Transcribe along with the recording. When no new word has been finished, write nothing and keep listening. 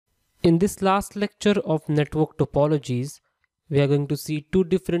In this last lecture of network topologies, we are going to see two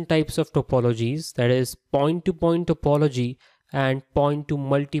different types of topologies, that is point-to-point topology and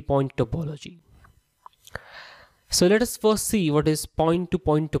point-to-multipoint topology. So let us first see what is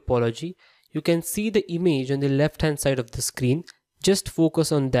point-to-point topology. You can see the image on the left hand side of the screen. Just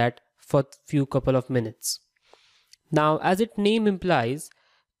focus on that for a couple of minutes. Now, as its name implies,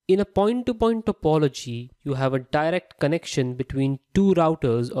 in a point-to-point topology, you have a direct connection between two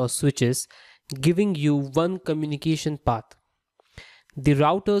routers or switches, giving you one communication path. The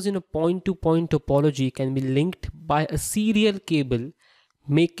routers in a point-to-point topology can be linked by a serial cable,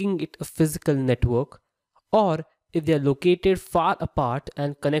 making it a physical network, or if they are located far apart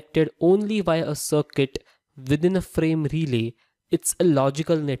and connected only via a circuit within a frame relay, it's a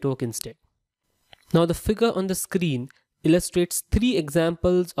logical network instead. Now the figure on the screen illustrates three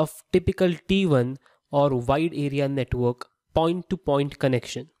examples of typical T1 or wide area network point-to-point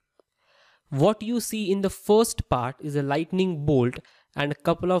connection. What you see in the first part is a lightning bolt and a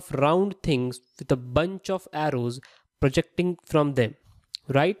couple of round things with a bunch of arrows projecting from them,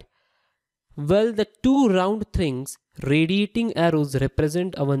 right? Well, the two round things radiating arrows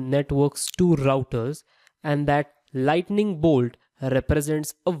represent our network's two routers, and that lightning bolt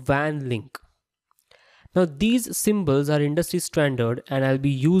represents a WAN link. Now these symbols are industry standard and I'll be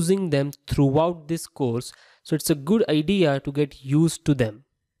using them throughout this course, so it's a good idea to get used to them.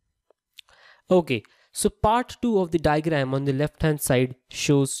 Okay, so part 2 of the diagram on the left hand side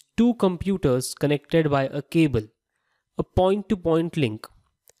shows two computers connected by a cable, a point-to-point link.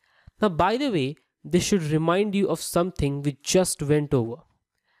 Now by the way, this should remind you of something we just went over.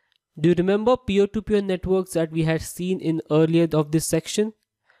 Do you remember peer-to-peer networks that we had seen in earlier of this section?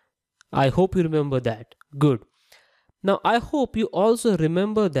 I hope you remember that. Good. Now I hope you also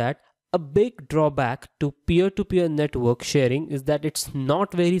remember that a big drawback to peer-to-peer network sharing is that it's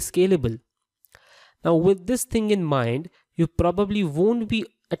not very scalable. Now with this thing in mind, you probably won't be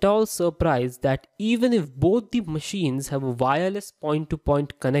at all surprised that even if both the machines have a wireless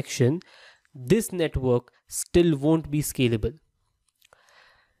point-to-point connection, this network still won't be scalable.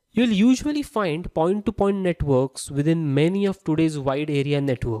 You'll usually find point-to-point networks within many of today's wide area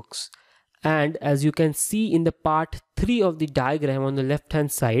networks. And as you can see in the part 3 of the diagram on the left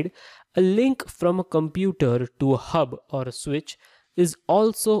hand side, a link from a computer to a hub or a switch is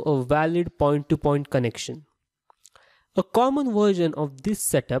also a valid point-to-point connection. A common version of this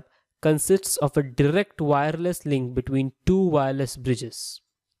setup consists of a direct wireless link between two wireless bridges.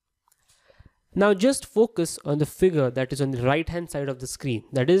 Now just focus on the figure that is on the right hand side of the screen,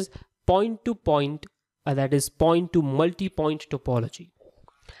 that is point-to-point, that is point-to-multipoint topology.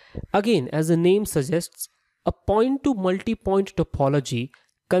 Again, as the name suggests, a point-to-multipoint topology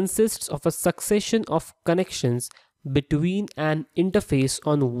consists of a succession of connections between an interface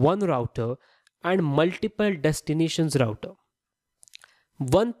on one router and multiple destinations router.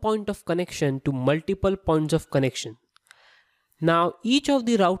 One point of connection to multiple points of connection. Now each of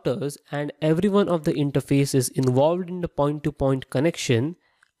the routers and every one of the interfaces involved in the point-to-point connection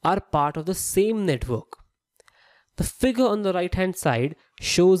are part of the same network. The figure on the right hand side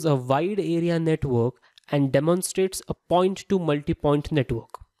shows a wide area network and demonstrates a point-to-multipoint network.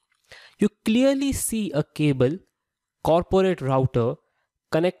 You clearly see a cable, corporate router,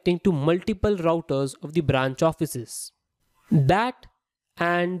 connecting to multiple routers of the branch offices. That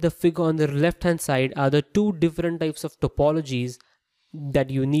and the figure on the left hand side are the two different types of topologies that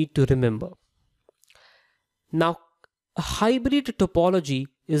you need to remember. Now, a hybrid topology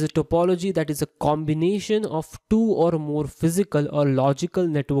is a topology that is a combination of two or more physical or logical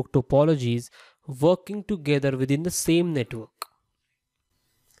network topologies working together within the same network.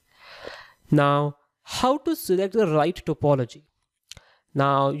 Now, how to select the right topology?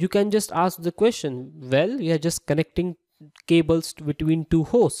 Now, you can just ask the question, well, we are just connecting cables between two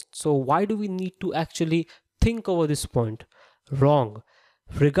hosts, so why do we need to actually think over this point? Wrong.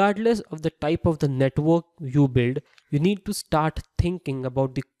 Regardless of the type of the network you build, you need to start thinking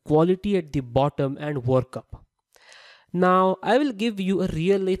about the quality at the bottom and work up. Now, I will give you a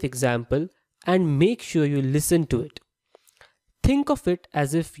real life example and make sure you listen to it. Think of it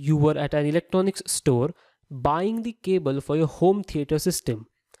as if you were at an electronics store buying the cable for your home theater system.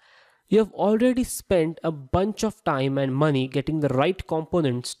 You have already spent a bunch of time and money getting the right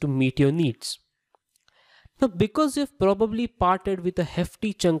components to meet your needs. Now, because you've probably parted with a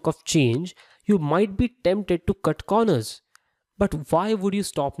hefty chunk of change, you might be tempted to cut corners. But why would you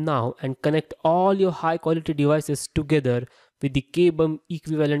stop now and connect all your high quality devices together with the cable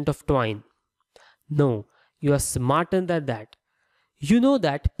equivalent of twine? No, you are smarter than that. You know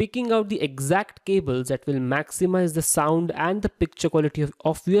that picking out the exact cables that will maximize the sound and the picture quality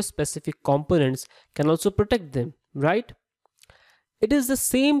of your specific components can also protect them, right? It is the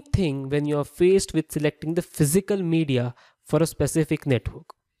same thing when you are faced with selecting the physical media for a specific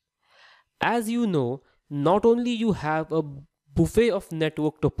network. As you know, not only you have a buffet of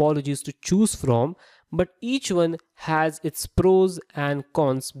network topologies to choose from, but each one has its pros and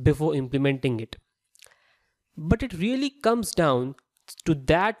cons before implementing it. But it really comes down to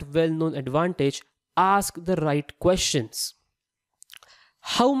that well-known advantage: ask the right questions.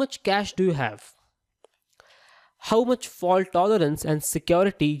 How much cache do you have? How much fault tolerance and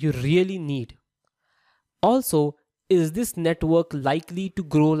security you really need? Also, is this network likely to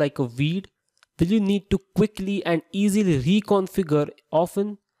grow like a weed? Will you need to quickly and easily reconfigure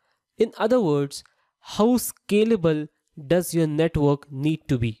often? In other words, how scalable does your network need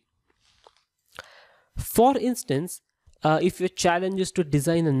to be? For instance, if your challenge is to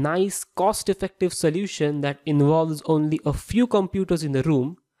design a nice, cost effective solution that involves only a few computers in the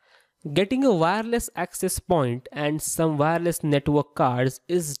room, getting a wireless access point and some wireless network cards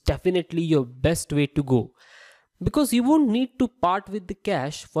is definitely your best way to go, because you won't need to part with the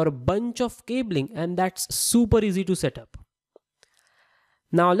cache for a bunch of cabling, and that's super easy to set up.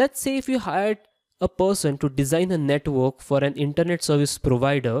 Now, let's say if you hired a person to design a network for an internet service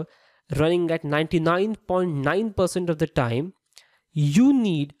provider running at 99.9% of the time, you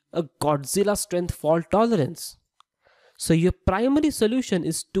need a Godzilla strength fault tolerance. So your primary solution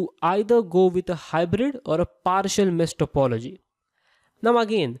is to either go with a hybrid or a partial mesh topology. Now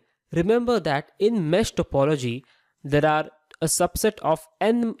again, remember that in mesh topology, there are a subset of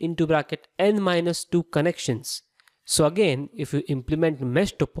n into bracket n minus 2 connections. So again, if you implement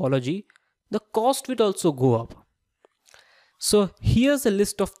mesh topology, the cost will also go up. So here's a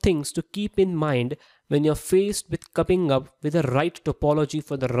list of things to keep in mind when you're faced with coming up with the right topology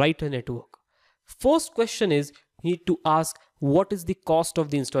for the right network. First question is, you need to ask, what is the cost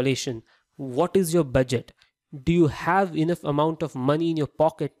of the installation? What is your budget? Do you have enough amount of money in your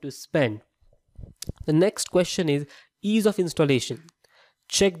pocket to spend? The next question is ease of installation.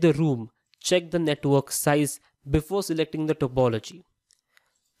 Check the room, check the network size before selecting the topology.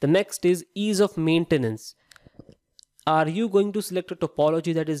 The next is ease of maintenance. Are you going to select a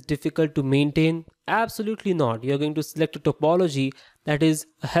topology that is difficult to maintain? Absolutely not. You're going to select a topology that is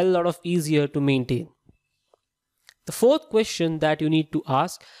a hell lot of easier to maintain. The fourth question that you need to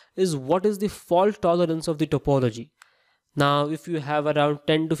ask is, what is the fault tolerance of the topology? Now, if you have around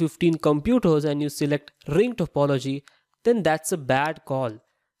 10 to 15 computers and you select ring topology, then that's a bad call.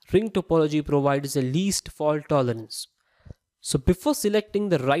 Ring topology provides the least fault tolerance. So before selecting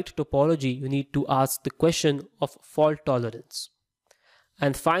the right topology, you need to ask the question of fault tolerance.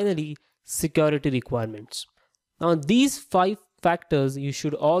 And finally, security requirements. Now these 5 factors you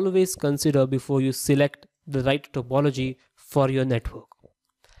should always consider before you select the right topology for your network.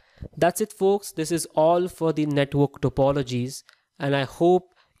 That's it, folks. This is all for the network topologies, and I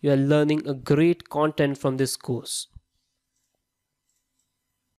hope you are learning a great content from this course.